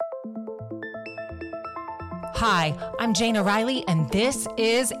Hi, I'm Jane O'Reilly, and this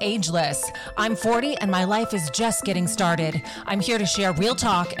is Ageless. I'm 40, and my life is just getting started. I'm here to share real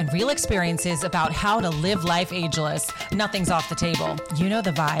talk and real experiences about how to live life ageless. Nothing's off the table. You know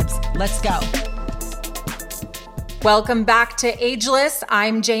the vibes. Let's go. Welcome back to Ageless.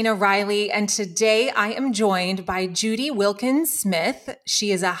 I'm Jane O'Reilly, and today I am joined by Judy Wilkins-Smith.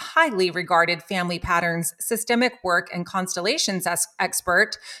 She is a highly regarded family patterns, systemic work, and constellations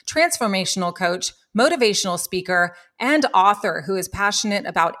expert, transformational coach, motivational speaker, and author who is passionate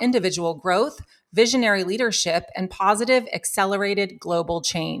about individual growth, visionary leadership, and positive, accelerated global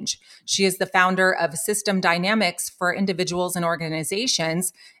change. She is the founder of System Dynamics for individuals and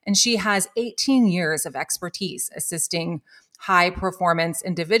organizations, and she has 18 years of expertise assisting high-performance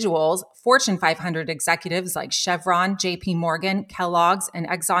individuals, Fortune 500 executives like Chevron, JP Morgan, Kellogg's, and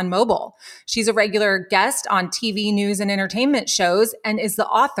ExxonMobil. She's a regular guest on TV news and entertainment shows and is the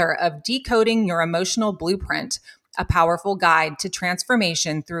author of Decoding Your Emotional Blueprint, a powerful guide to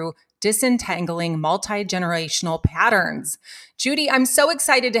transformation through disentangling multi-generational patterns. Judy, I'm so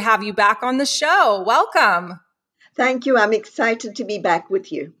excited to have you back on the show. Welcome. Thank you. I'm excited to be back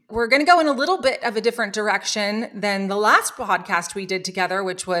with you. We're going to go in a little bit of a different direction than the last podcast we did together,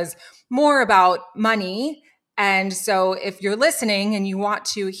 which was more about money. And so if you're listening and you want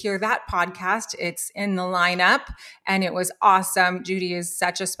to hear that podcast, it's in the lineup and it was awesome. Judy is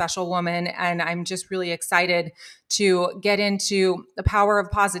such a special woman, and I'm just really excited to get into the power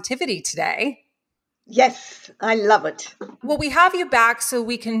of positivity today. Yes, I love it. Well, we have you back so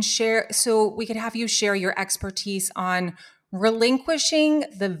we can have you share your expertise on relinquishing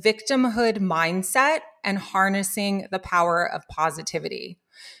the victimhood mindset and harnessing the power of positivity.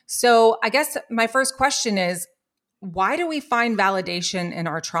 So I guess my first question is, why do we find validation in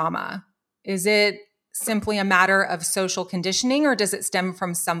our trauma? Is it simply a matter of social conditioning, or does it stem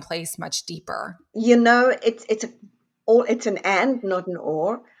from someplace much deeper? You know, it's an and, not an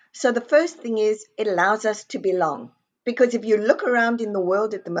or. So the first thing is it allows us to belong. Because if you look around in the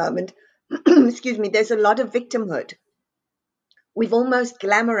world at the moment, excuse me, there's a lot of victimhood. We've almost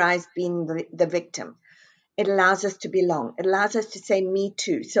glamorized being the victim. It allows us to belong. It allows us to say me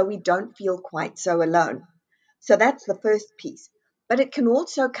too, so we don't feel quite so alone. So that's the first piece. But it can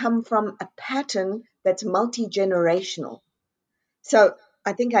also come from a pattern that's multi-generational. So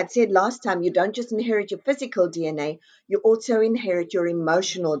I think I'd said last time, you don't just inherit your physical DNA, you also inherit your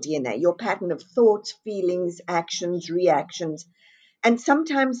emotional DNA, your pattern of thoughts, feelings, actions, reactions. And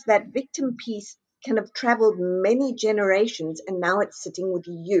sometimes that victim piece can have traveled many generations and now it's sitting with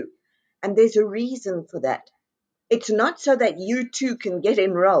you. And there's a reason for that. It's not so that you too can get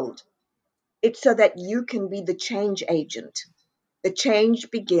enrolled. It's so that you can be the change agent. The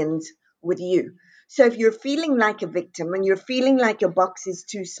change begins with you. So if you're feeling like a victim and you're feeling like your box is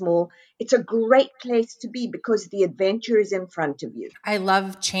too small, it's a great place to be because the adventure is in front of you. I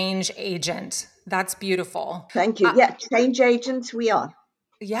love change agent. That's beautiful. Thank you. Yeah, change agents we are.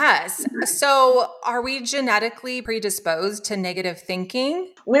 Yes. So are we genetically predisposed to negative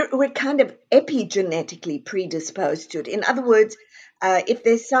thinking? We're kind of epigenetically predisposed to it. In other words, if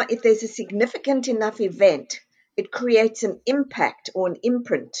there's a significant enough event, it creates an impact or an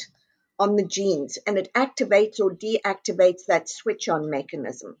imprint on the genes, and it activates or deactivates that switch on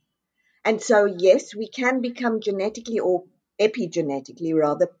mechanism. And so, yes, we can become genetically or epigenetically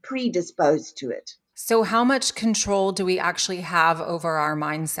rather predisposed to it. So how much control do we actually have over our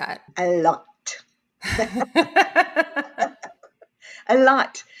mindset? A lot. A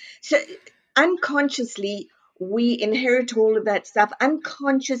lot. So unconsciously, we inherit all of that stuff.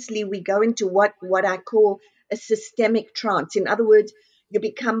 Unconsciously, we go into what I call a systemic trance. In other words, you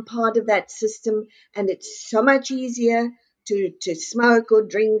become part of that system, and it's so much easier to smoke or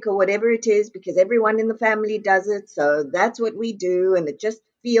drink or whatever it is because everyone in the family does it. So that's what we do, and it just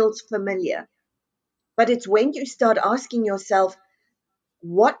feels familiar. But it's when you start asking yourself,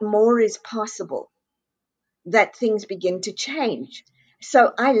 what more is possible, that things begin to change.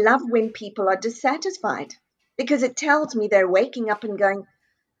 So I love when people are dissatisfied because it tells me they're waking up and going,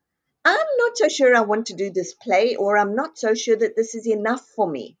 I'm not so sure I want to do this play, or I'm not so sure that this is enough for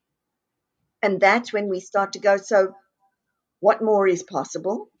me. And that's when we start to go, so what more is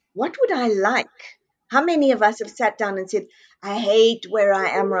possible? What would I like? How many of us have sat down and said, I hate where I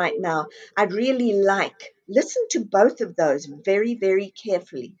am right now. I'd really like. Listen to both of those very, very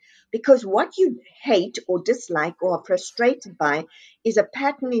carefully, because what you hate or dislike or are frustrated by is a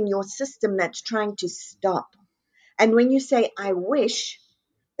pattern in your system that's trying to stop. And when you say, I wish,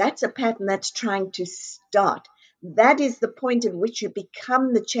 that's a pattern that's trying to start. That is the point at which you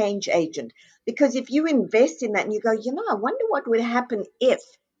become the change agent. Because if you invest in that and you go, I wonder what would happen if,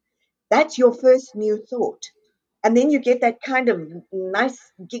 that's your first new thought. And then you get that kind of nice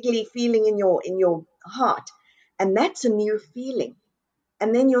giggly feeling in your heart, and that's a new feeling.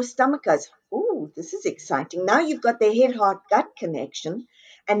 And then your stomach goes, oh, this is exciting. Now you've got the head heart gut connection,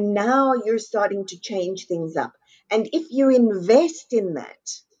 and now you're starting to change things up. And if you invest in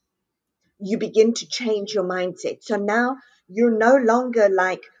that, you begin to change your mindset. So now you're no longer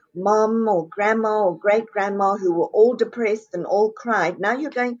like mom or grandma or great grandma who were all depressed and all cried. Now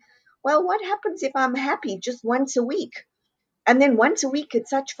you're going, well, what happens if I'm happy just once a week? And then once a week,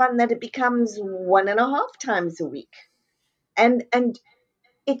 it's such fun that it becomes 1.5 times a week. And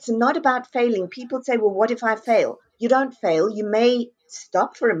it's not about failing. People say, well, what if I fail? You don't fail. You may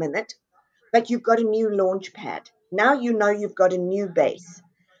stop for a minute, but you've got a new launch pad. Now you know you've got a new base.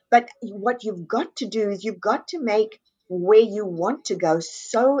 But what you've got to do is you've got to make where you want to go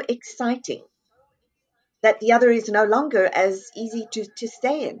so exciting that the other is no longer as easy to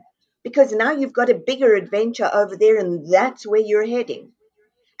stay in. Because now you've got a bigger adventure over there, and that's where you're heading.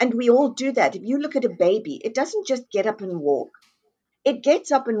 And we all do that. If you look at a baby, it doesn't just get up and walk. It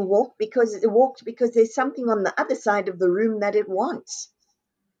gets up and walks because there's something on the other side of the room that it wants.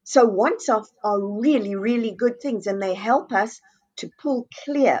 So wants are really, really good things, and they help us to pull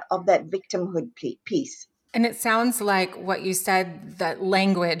clear of that victimhood piece. And it sounds like what you said, that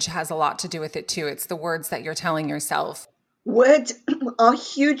language has a lot to do with it too. It's the words that you're telling yourself. Words are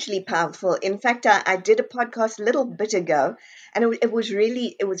hugely powerful. In fact, I did a podcast a little bit ago, and it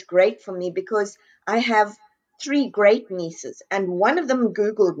was great for me because I have three great nieces, and one of them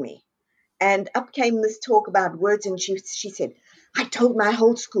Googled me. And up came this talk about words, and she said, I told my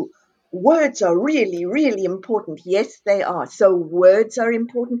whole school, words are really, really important. Yes, they are. So words are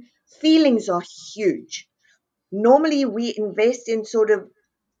important. Feelings are huge. Normally, we invest in sort of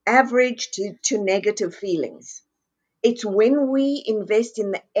average to negative feelings. It's when we invest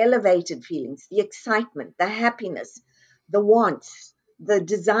in the elevated feelings, the excitement, the happiness, the wants, the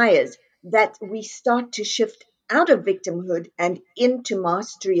desires, that we start to shift out of victimhood and into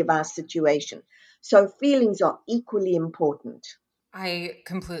mastery of our situation. So feelings are equally important. I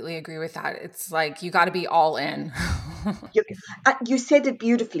completely agree with that. It's like you got to be all in. You said it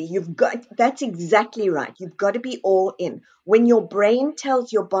beautifully. That's exactly right. You've got to be all in. When your brain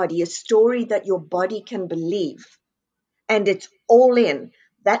tells your body a story that your body can believe, and it's all in,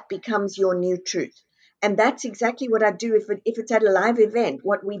 that becomes your new truth. And that's exactly what I do if it's at a live event.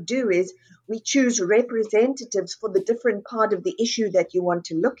 What we do is we choose representatives for the different part of the issue that you want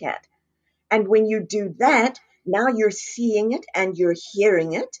to look at. And when you do that, now you're seeing it and you're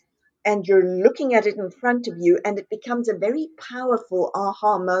hearing it and you're looking at it in front of you, and it becomes a very powerful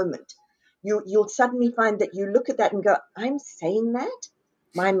aha moment. You'll suddenly find that you look at that and go, I'm saying that.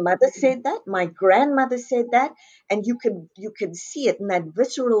 My mother said that, my grandmother said that, and you can see it, and that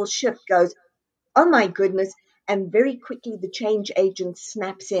visceral shift goes, oh my goodness, and very quickly the change agent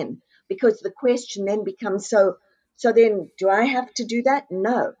snaps in, because the question then becomes, so then do I have to do that?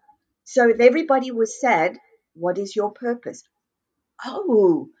 No. So if everybody was sad, what is your purpose?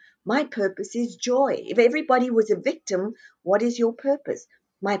 Oh, my purpose is joy. If everybody was a victim, what is your purpose?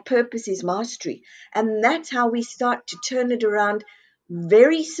 My purpose is mastery. And that's how we start to turn it around,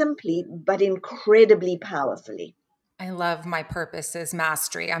 very simply but incredibly powerfully. I love my purpose is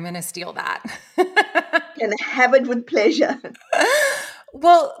mastery. I'm going to steal that. And have it with pleasure.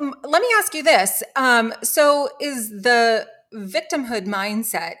 Well, let me ask you this. So is the victimhood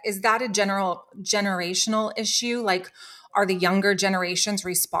mindset, is that a general generational issue? Like, are the younger generations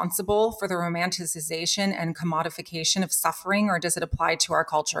responsible for the romanticization and commodification of suffering, or does it apply to our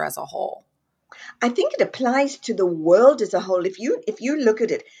culture as a whole? I think it applies to the world as a whole. If you look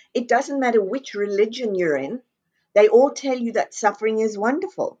at it, it doesn't matter which religion you're in. They all tell you that suffering is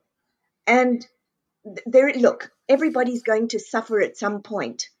wonderful. And there, look, everybody's going to suffer at some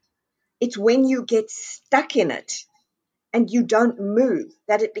point. It's when you get stuck in it and you don't move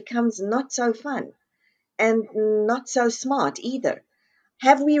that it becomes not so fun and not so smart either.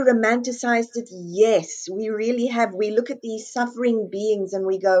 Have we romanticized it? Yes, we really have. We look at these suffering beings and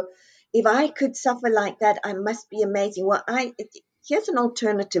we go, if I could suffer like that, I must be amazing. Well, here's an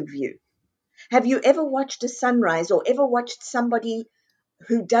alternative view. Have you ever watched a sunrise or ever watched somebody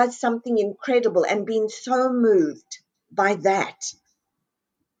who does something incredible and been so moved by that?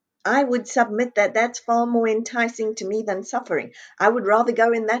 I would submit that that's far more enticing to me than suffering. I would rather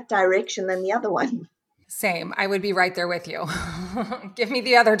go in that direction than the other one. Same. I would be right there with you. Give me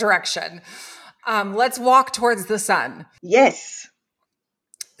the other direction. Let's walk towards the sun. Yes.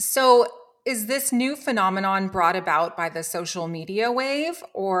 So, is this new phenomenon brought about by the social media wave,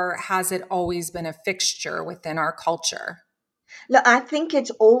 or has it always been a fixture within our culture? Look, I think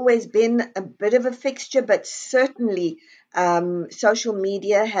it's always been a bit of a fixture, but certainly social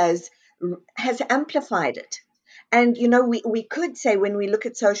media has amplified it. And we could say when we look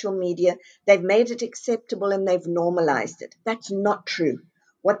at social media, they've made it acceptable and they've normalized it. That's not true.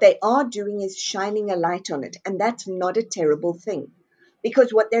 What they are doing is shining a light on it, and that's not a terrible thing,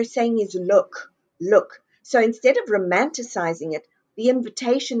 because what they're saying is, look, look. So instead of romanticizing it, the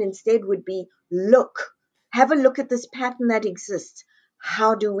invitation instead would be, look, have a look at this pattern that exists.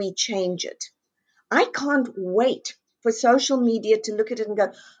 How do we change it? I can't wait for social media to look at it and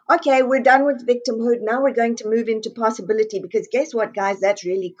go, okay, we're done with victimhood. Now we're going to move into possibility, because guess what, guys? That's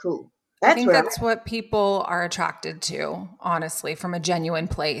really cool. I That's think what that's what people are attracted to, honestly, from a genuine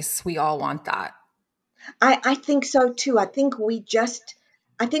place. We all want that. I think so too. I think we've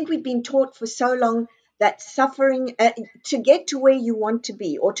been taught for so long that suffering, to get to where you want to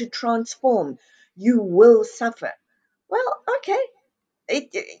be or to transform, you will suffer. Well, okay.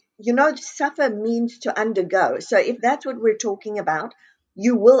 Suffer means to undergo. So if that's what we're talking about,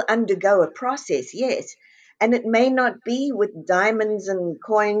 you will undergo a process, yes. And it may not be with diamonds and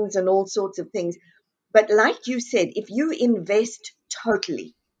coins and all sorts of things. But like you said, if you invest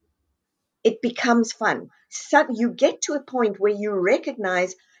totally, it becomes fun. So you get to a point where you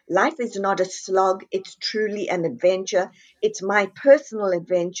recognize life is not a slog, it's truly an adventure. It's my personal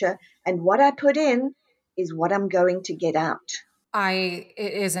adventure. And what I put in is what I'm going to get out. It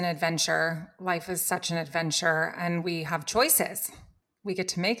is an adventure. Life is such an adventure, and we have choices. We get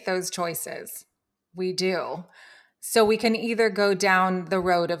to make those choices. We do. So we can either go down the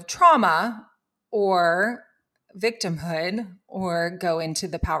road of trauma or victimhood, or go into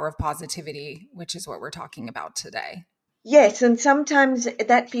the power of positivity, which is what we're talking about today. Yes, and sometimes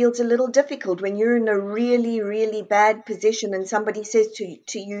that feels a little difficult when you're in a really, really bad position and somebody says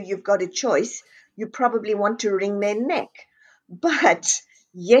to you, you've got a choice. You probably want to wring their neck. But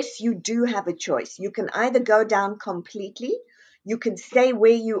yes, you do have a choice. You can either go down completely, you can stay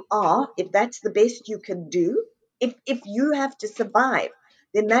where you are if that's the best you can do. If you have to survive,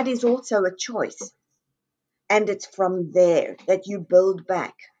 then that is also a choice. And it's from there that you build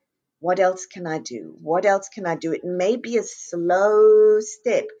back. What else can I do? What else can I do? It may be a slow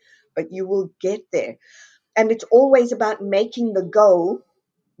step, but you will get there. And it's always about making the goal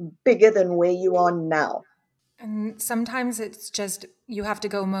bigger than where you are now. And sometimes it's just you have to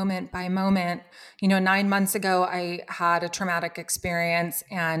go moment by moment. 9 months ago, I had a traumatic experience,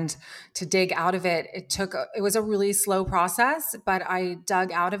 and to dig out of it, it was a really slow process, but I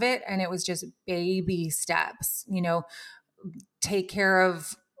dug out of it, and it was just baby steps. Take care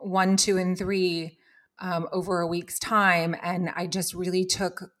of one, two, and three over a week's time. And I just really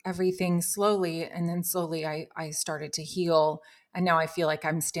took everything slowly. And then slowly I started to heal. And now I feel like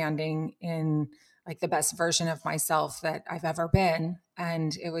I'm standing in like the best version of myself that I've ever been.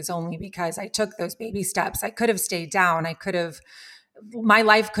 And it was only because I took those baby steps. I could have stayed down. My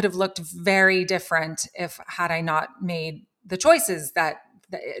life could have looked very different if had I not made the choices that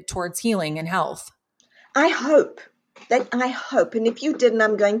towards healing and health. I hope I hope, and if you didn't,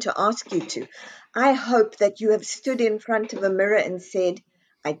 I'm going to ask you to. I hope that you have stood in front of a mirror and said,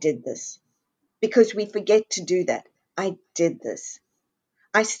 I did this. Because we forget to do that. I did this.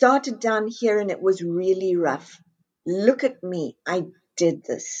 I started down here and it was really rough. Look at me. I did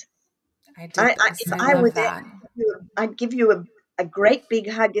this. I did If this. I I were love there, that. I'd give you a great big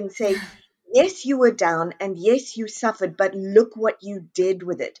hug and say, yes, you were down and yes, you suffered, but look what you did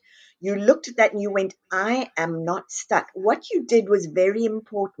with it. You looked at that and you went, I am not stuck. What you did was very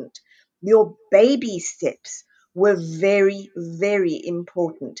important. Your baby steps were very, very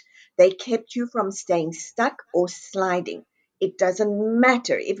important. They kept you from staying stuck or sliding. It doesn't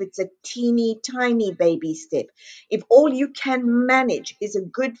matter if it's a teeny tiny baby step. If all you can manage is a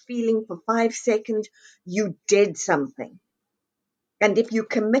good feeling for 5 seconds, you did something. And if you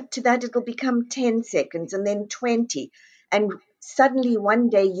commit to that, it'll become 10 seconds and then 20. And suddenly one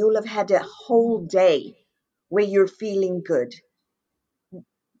day you'll have had a whole day where you're feeling good.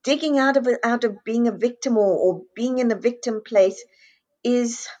 Digging out of being a victim or being in a victim place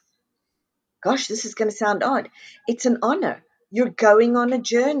is, gosh, this is going to sound odd. It's an honor. You're going on a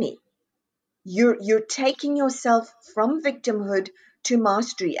journey. You're taking yourself from victimhood to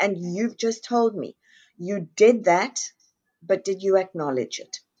mastery, and you've just told me you did that, but did you acknowledge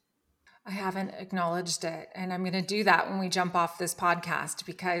it? I haven't acknowledged it, and I'm going to do that when we jump off this podcast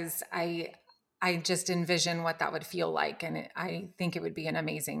because I just envision what that would feel like, and I think it would be an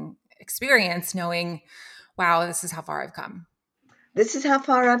amazing experience knowing, wow, this is how far I've come. This is how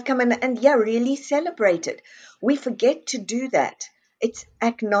far I've come, and yeah, really celebrate it. We forget to do that. It's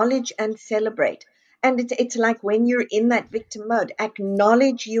acknowledge and celebrate. And it's like when you're in that victim mode,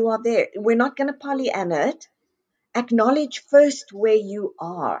 acknowledge you are there. We're not going to Pollyanna it. Acknowledge first where you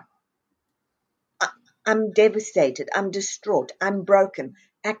are. I'm devastated. I'm distraught. I'm broken.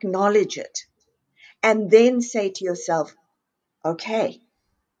 Acknowledge it. And then say to yourself, okay,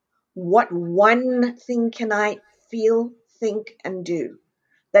 what one thing can I feel, think, and do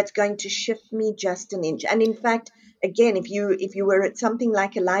that's going to shift me just an inch? And in fact, again, if you were at something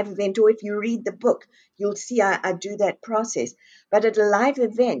like a live event, or if you read the book, you'll see I do that process. But at a live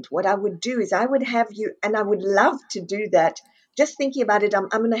event, what I would do is I would have you, and I would love to do that. Just thinking about it, I'm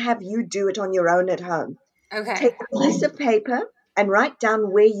going to have you do it on your own at home. Take Okay. a piece of paper and write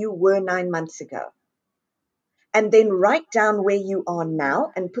down where you were 9 months ago, and then write down where you are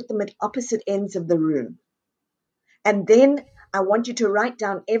now and put them at opposite ends of the room. And then I want you to write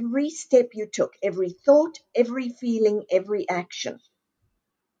down every step you took, every thought, every feeling, every action,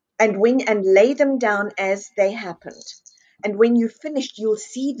 and lay them down as they happened. And when you've finished, you'll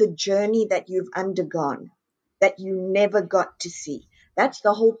see the journey that you've undergone that you never got to see. That's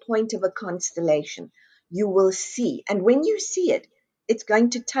the whole point of a constellation. You will see. And when you see it, it's going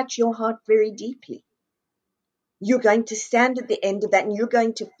to touch your heart very deeply. You're going to stand at the end of that, and you're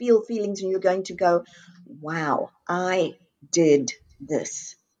going to feel feelings, and you're going to go, wow, I did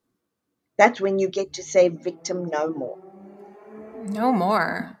this. That's when you get to say, victim no more. No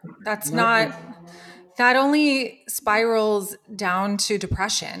more. That's No not, more. that only spirals down to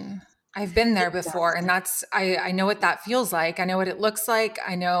depression. I've been It there before, does. and I know what that feels like. I know what it looks like.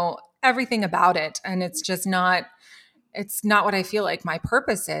 I know everything about it. And it's not what I feel like my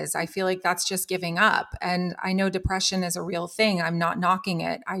purpose is. I feel like that's just giving up. And I know depression is a real thing. I'm not knocking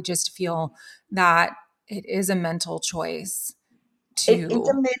it. I just feel that it is a mental choice It is a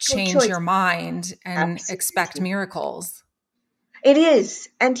to mental change choice. your mind and expect Absolutely. miracles. It is.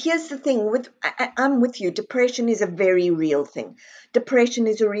 And here's the thing with I'm with you. Depression is a very real thing. Depression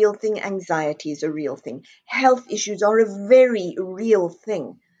is a real thing. Anxiety is a real thing. Health issues are a very real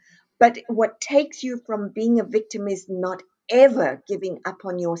thing. But what takes you from being a victim is not ever giving up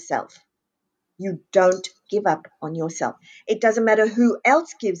on yourself. You don't give up on yourself. It doesn't matter who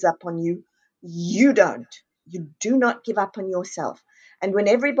else gives up on you, you don't. You do not give up on yourself. And when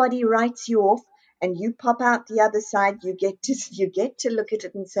everybody writes you off and you pop out the other side, you get to look at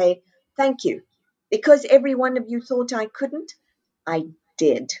it and say, thank you. Because every one of you thought I couldn't, I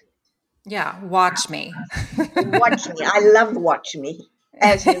did. Yeah, watch me. Watch me. I love watch me.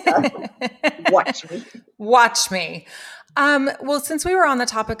 As you know, watch me. Watch me. Well, since we were on the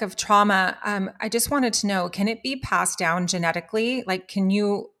topic of trauma, I just wanted to know, can it be passed down genetically? Like, can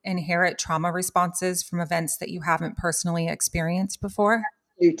you inherit trauma responses from events that you haven't personally experienced before?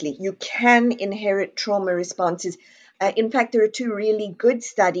 Absolutely. You can inherit trauma responses. In fact, there are two really good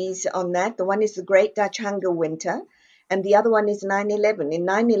studies on that. The one is the Great Dutch Hunger Winter, and the other one is 9/11. In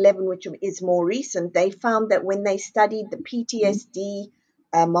 9/11, which is more recent, they found that when they studied the PTSD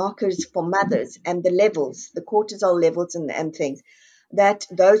markers for mothers and the levels, the cortisol levels and things, that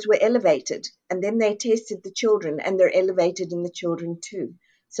those were elevated. And then they tested the children, and they're elevated in the children too.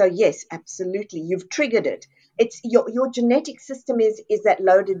 So, yes, absolutely. You've triggered it. It's your genetic system is that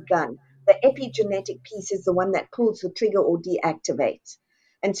loaded gun. The epigenetic piece is the one that pulls the trigger or deactivates.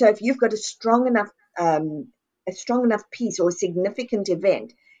 And so if you've got um, a strong enough piece or a significant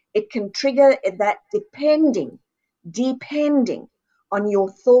event, it can trigger that depending on your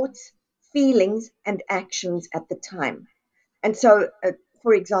thoughts, feelings, and actions at the time. And so,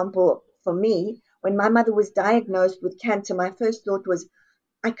 for example, for me, when my mother was diagnosed with cancer, my first thought was,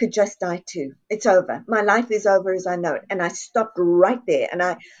 I could just die too. It's over. My life is over as I know it. And I stopped right there. And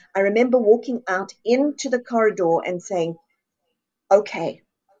I remember walking out into the corridor and saying, okay,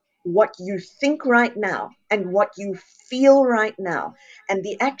 what you think right now and what you feel right now and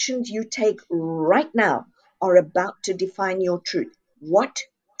the actions you take right now are about to define your truth. What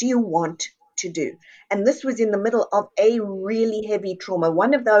do you want to do? And this was in the middle of a really heavy trauma,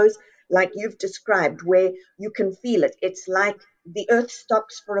 one of those like you've described where you can feel it. It's like the earth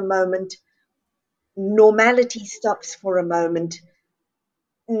stops for a moment, normality stops for a moment,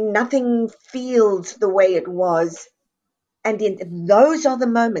 nothing feels the way it was. And those are the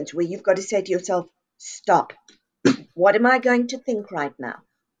moments where you've got to say to yourself, stop. What am I going to think right now?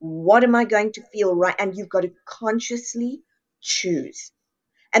 What am I going to feel right? And you've got to consciously choose.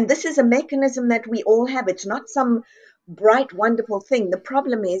 And this is a mechanism that we all have. It's not some bright, wonderful thing. The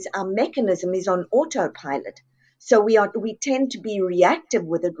problem is our mechanism is on autopilot. So we tend to be reactive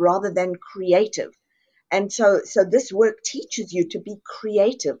with it rather than creative. And so this work teaches you to be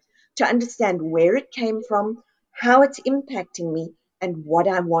creative, to understand where it came from, how it's impacting me, and what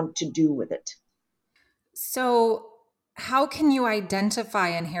I want to do with it. So, how can you identify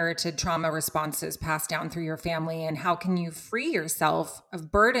inherited trauma responses passed down through your family, and how can you free yourself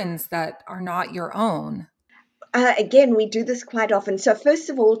of burdens that are not your own? Again, we do this quite often. So,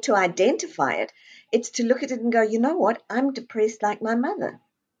 first of all, to identify it, it's to look at it and go, you know what? I'm depressed like my mother.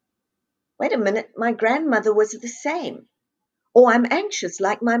 Wait a minute, my grandmother was the same. Or I'm anxious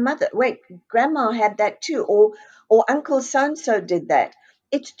like my mother. Wait, grandma had that too. Or uncle so and so did that.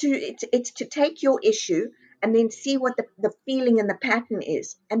 It's to take your issue and then see what the feeling and the pattern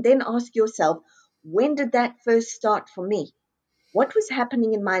is. And then ask yourself, when did that first start for me? What was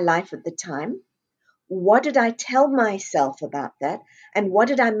happening in my life at the time? What did I tell myself about that? And what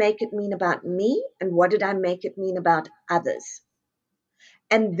did I make it mean about me? And what did I make it mean about others?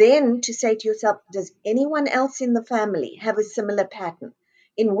 And then to say to yourself, does anyone else in the family have a similar pattern?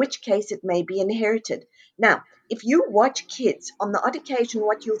 In which case it may be inherited. Now, if you watch kids, on the odd occasion,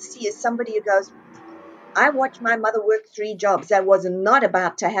 what you'll see is somebody who goes, I watched my mother work 3 jobs. That was not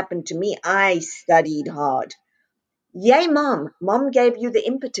about to happen to me. I studied hard. Yay, mom. Mom gave you the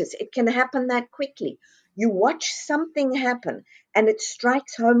impetus. It can happen that quickly. You watch something happen and it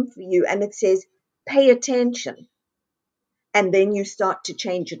strikes home for you and it says, pay attention. And then you start to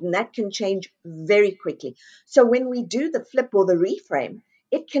change it. And that can change very quickly. So when we do the flip or the reframe,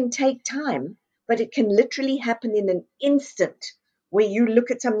 it can take time, but it can literally happen in an instant where you look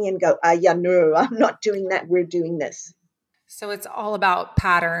at something and go, yeah, no, I'm not doing that. We're doing this. So, it's all about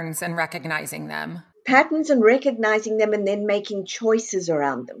patterns and recognizing them. Patterns and recognizing them and then making choices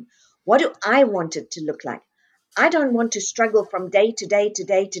around them. What do I want it to look like? I don't want to struggle from day to day to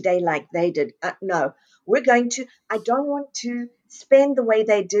day to day like they did. No, I don't want to spend the way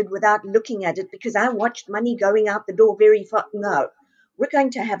they did without looking at it because I watched money going out the door very far. No, we're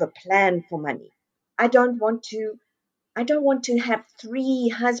going to have a plan for money. I don't want to, I don't want to have 3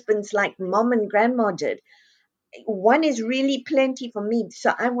 husbands like mom and grandma did. One is really plenty for me.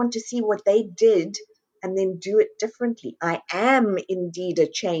 So I want to see what they did and then do it differently. I am indeed a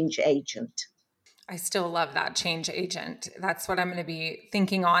change agent. I still love that change agent. That's what I'm going to be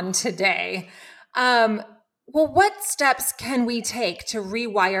thinking on today. Um, well, what steps can we take to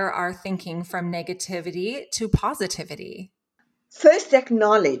rewire our thinking from negativity to positivity? First,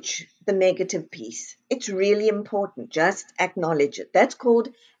 acknowledge the negative piece. It's really important. Just acknowledge it. That's called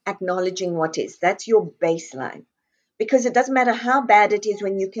acknowledging what is. That's your baseline. Because it doesn't matter how bad it is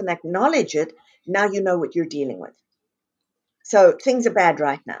when you can acknowledge it, now you know what you're dealing with. So things are bad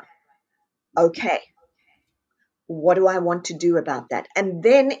right now. Okay, what do I want to do about that? And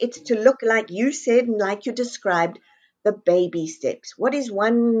then it's to look like you said and like you described the baby steps. What is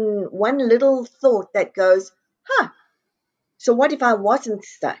one little thought that goes, huh, so what if I wasn't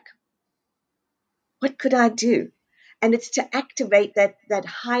stuck? What could I do? And it's to activate that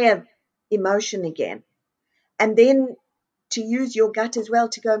higher emotion again. And then to use your gut as well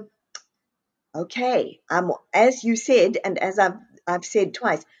to go, okay, I'm as you said, and as I've said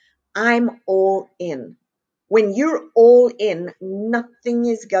twice, I'm all in. When you're all in, nothing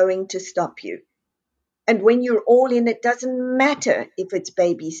is going to stop you. And when you're all in, it doesn't matter if it's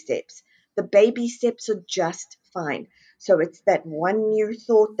baby steps. The baby steps are just fine. So it's that one new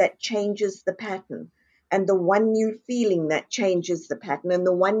thought that changes the pattern, and the one new feeling that changes the pattern, and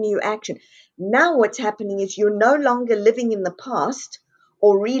the one new action. Now, what's happening is you're no longer living in the past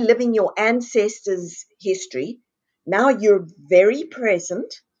or reliving your ancestors' history. Now you're very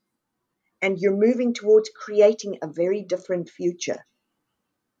present and you're moving towards creating a very different future.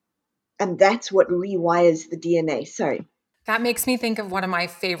 And that's what rewires the DNA. Sorry. That makes me think of one of my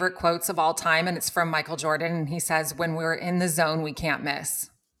favorite quotes of all time, and it's from Michael Jordan. And he says, when we're in the zone, we can't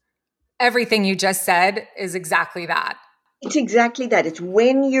miss. Everything you just said is exactly that. It's exactly that. It's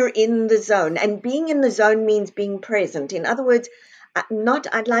when you're in the zone. And being in the zone means being present. In other words, not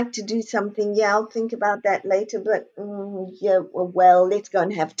I'd like to do something. Yeah, I'll think about that later, but yeah, well, let's go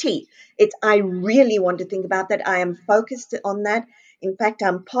and have tea. It's I really want to think about that. I am focused on that. In fact,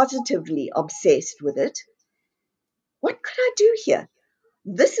 I'm positively obsessed with it. What could I do here?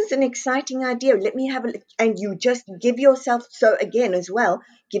 This is an exciting idea. Let me have a look. And you just give yourself, so again, as well,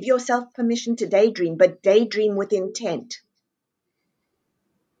 give yourself permission to daydream, but daydream with intent.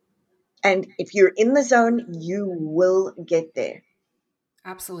 And if you're in the zone, you will get there.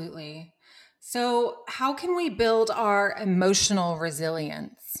 Absolutely. So, how can we build our emotional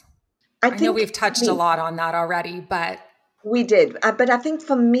resilience? I I know think we've for touched a me, lot on that already, but we did. But I think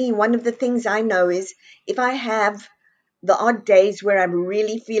for me, one of the things I know is if I have the odd days where I'm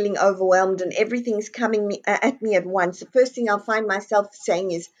really feeling overwhelmed and everything's coming at me at once, the first thing I'll find myself saying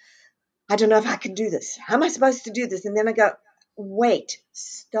is, I don't know if I can do this. How am I supposed to do this? And then I go, wait,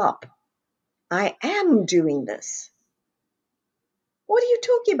 stop. I am doing this. What are you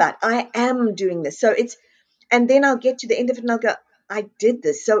talking about? I am doing this. So it's, and then I'll get to the end of it and I'll go, I did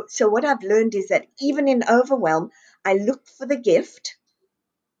this. So what I've learned is that even in overwhelm, I look for the gift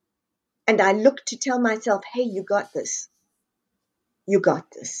and I look to tell myself, hey, you got this. You got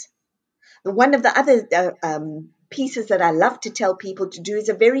this. One of the other pieces that I love to tell people to do is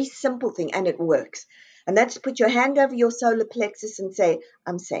a very simple thing, and it works. And that's put your hand over your solar plexus and say,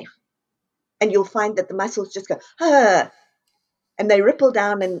 I'm safe. And you'll find that the muscles just go, ah, and they ripple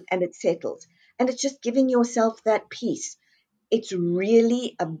down and it settles. And it's just giving yourself that peace. It's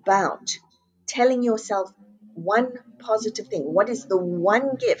really about telling yourself one positive thing. What is the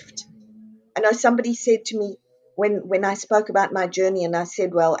one gift? I know somebody said to me when I spoke about my journey, and I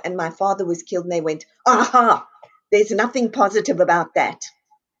said, well, and my father was killed, and they went, aha, there's nothing positive about that.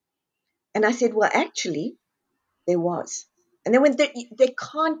 And I said, well, actually, there was. And they went, there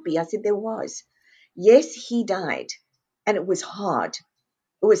can't be. I said, there was. Yes, he died, and it was hard.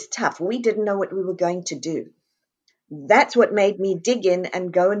 It was tough. We didn't know what we were going to do. That's what made me dig in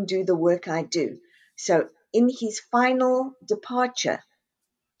and go and do the work I do. So in his final departure,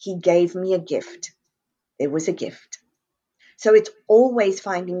 he gave me a gift. There was a gift. So it's always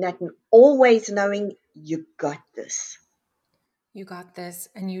finding that and always knowing you got this. You got this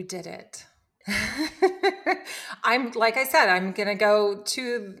and you did it. I'm like I said, I'm gonna go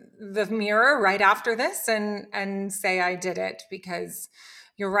to the mirror right after this and say I did it, because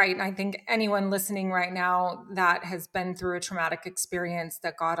you're right. And I think anyone listening right now that has been through a traumatic experience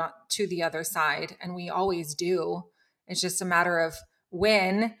that got on to the other side, and we always do. It's just a matter of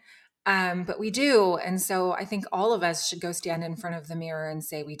when, but we do. And so I think all of us should go stand in front of the mirror and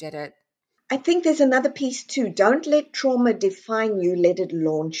say we did it. I think there's another piece too. Don't let trauma define you, let it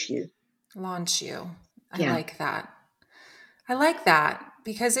launch you. Launch you. I Yeah. like that. I like that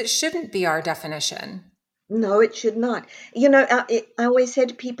because it shouldn't be our definition. No, it should not. I always say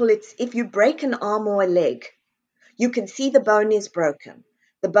to people, it's if you break an arm or a leg, you can see the bone is broken.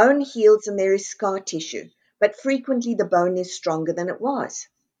 The bone heals and there is scar tissue, but frequently the bone is stronger than it was.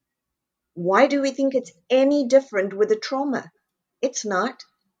 Why do we think it's any different with a trauma? It's not.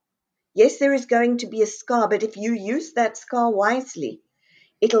 Yes, there is going to be a scar, but if you use that scar wisely,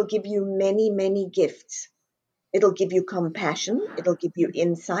 it'll give you many, many gifts. It'll give you compassion. It'll give you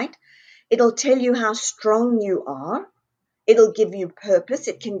insight. It'll tell you how strong you are. It'll give you purpose.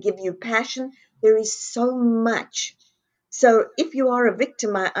 It can give you passion. There is so much. So if you are a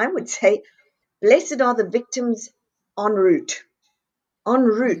victim, I would say, blessed are the victims en route to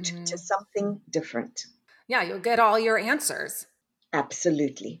Mhm. something different. Yeah, you'll get all your answers.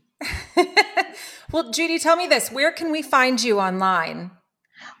 Absolutely. Well, Judy, tell me this. Where can we find you online?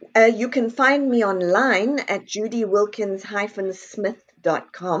 You can find me online at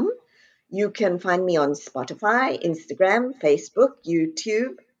judywilkins-smith.com. You can find me on Spotify, Instagram, Facebook,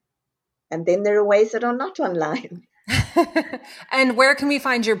 YouTube, and then there are ways that are not online. And where can we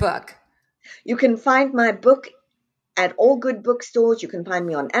find your book? You can find my book at all good bookstores. You can find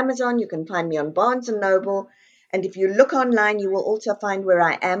me on Amazon. You can find me on Barnes and Noble. And if you look online, you will also find where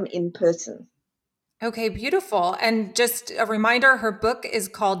I am in person. Okay, beautiful. And just a reminder, her book is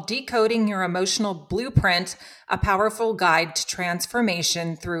called Decoding Your Emotional Blueprint, a powerful guide to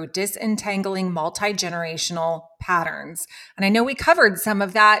transformation through disentangling multi-generational patterns. And I know we covered some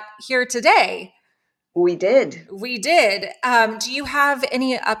of that here today. We did. We did. Do you have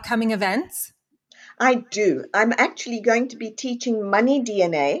any upcoming events? I do. I'm actually going to be teaching Money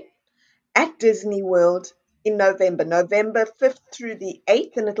DNA at Disney World in November 5th through the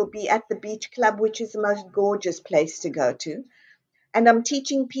 8th, and it'll be at the Beach Club, which is the most gorgeous place to go to. And I'm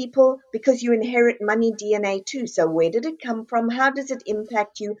teaching people because you inherit money DNA too. So where did it come from? How does it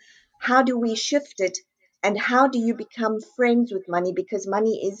impact you? How do we shift it? And how do you become friends with money? Because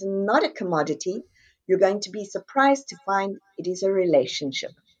money is not a commodity. You're going to be surprised to find it is a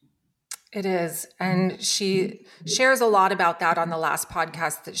relationship. It is. And she shares a lot about that on the last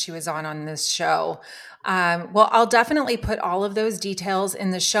podcast that she was on this show. Well, I'll definitely put all of those details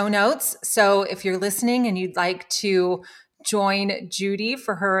in the show notes. So if you're listening and you'd like to join Judy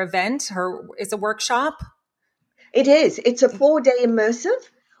for her event, it's a workshop. It is. It's a 4-day immersive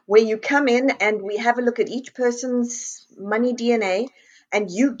where you come in and we have a look at each person's money DNA,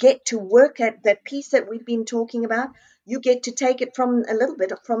 and you get to work at that piece that we've been talking about. You get to take it from a little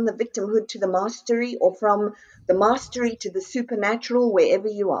bit from the victimhood to the mastery, or from the mastery to the supernatural, wherever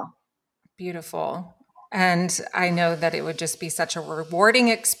you are. Beautiful. And I know that it would just be such a rewarding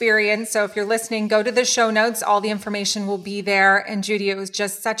experience. So if you're listening, go to the show notes. All the information will be there. And Judy, it was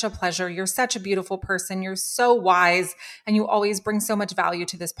just such a pleasure. You're such a beautiful person. You're so wise, and you always bring so much value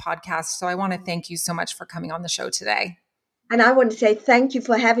to this podcast. So I want to thank you so much for coming on the show today. And I want to say thank you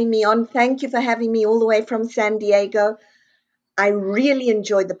for having me on. Thank you for having me all the way from San Diego. I really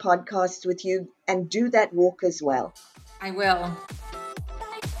enjoyed the podcast with you, and do that walk as well. I will.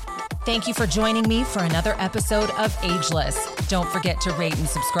 Thank you for joining me for another episode of Ageless. Don't forget to rate and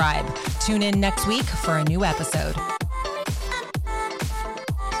subscribe. Tune in next week for a new episode.